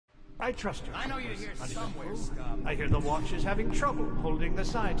I trust you. I know you're here somewhere, Scum. I hear the Watch is having trouble holding the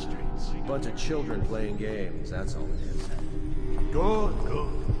side streets. Bunch of children playing games, that's all it is. Good, good.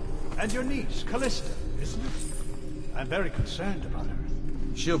 And your niece, Callista, isn't it? I'm very concerned about her.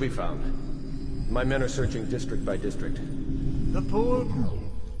 She'll be found. My men are searching district by district. The poor girl.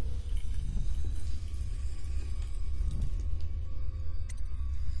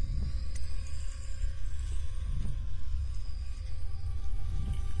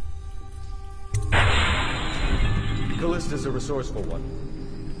 Callista's a resourceful one.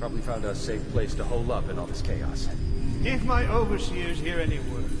 Probably found a safe place to hole up in all this chaos. If my overseers hear any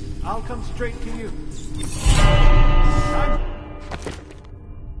word, I'll come straight to you.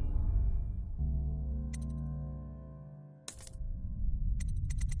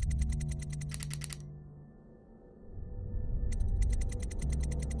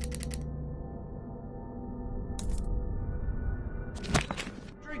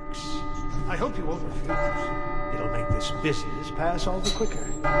 Drinks. I hope you won't refuse. It'll make this business pass all the quicker.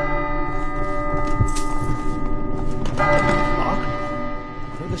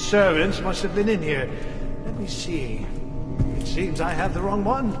 The servants must have been in here. Let me see. It seems I have the wrong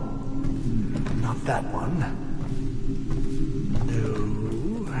one. Not that one.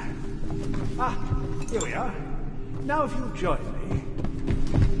 No. Ah, here we are. Now if you'll join me.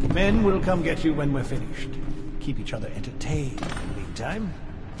 Men will come get you when we're finished. Keep each other entertained in the meantime.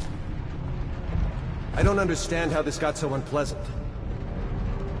 I don't understand how this got so unpleasant.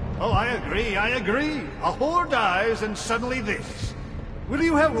 Oh, I agree, I agree. A whore dies and suddenly this. Will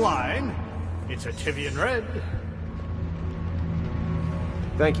you have wine? It's a Tivian red.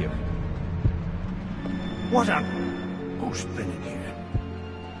 Thank you. What on... Who's been in here?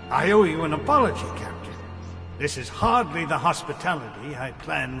 I owe you an apology, Captain. This is hardly the hospitality I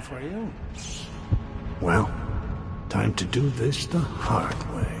planned for you. Well, time to do this the hard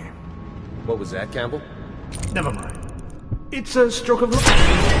way. What was that, Campbell? Never mind. It's a stroke of luck.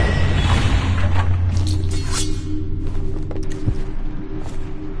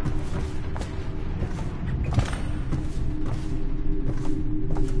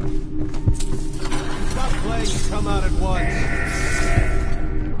 Come out at once.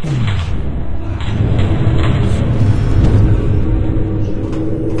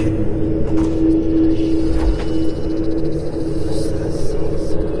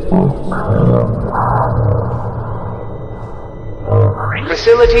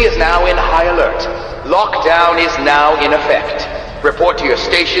 Facility is now in high alert. Lockdown is now in effect. Report to your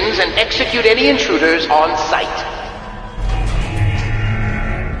stations and execute any intruders on sight.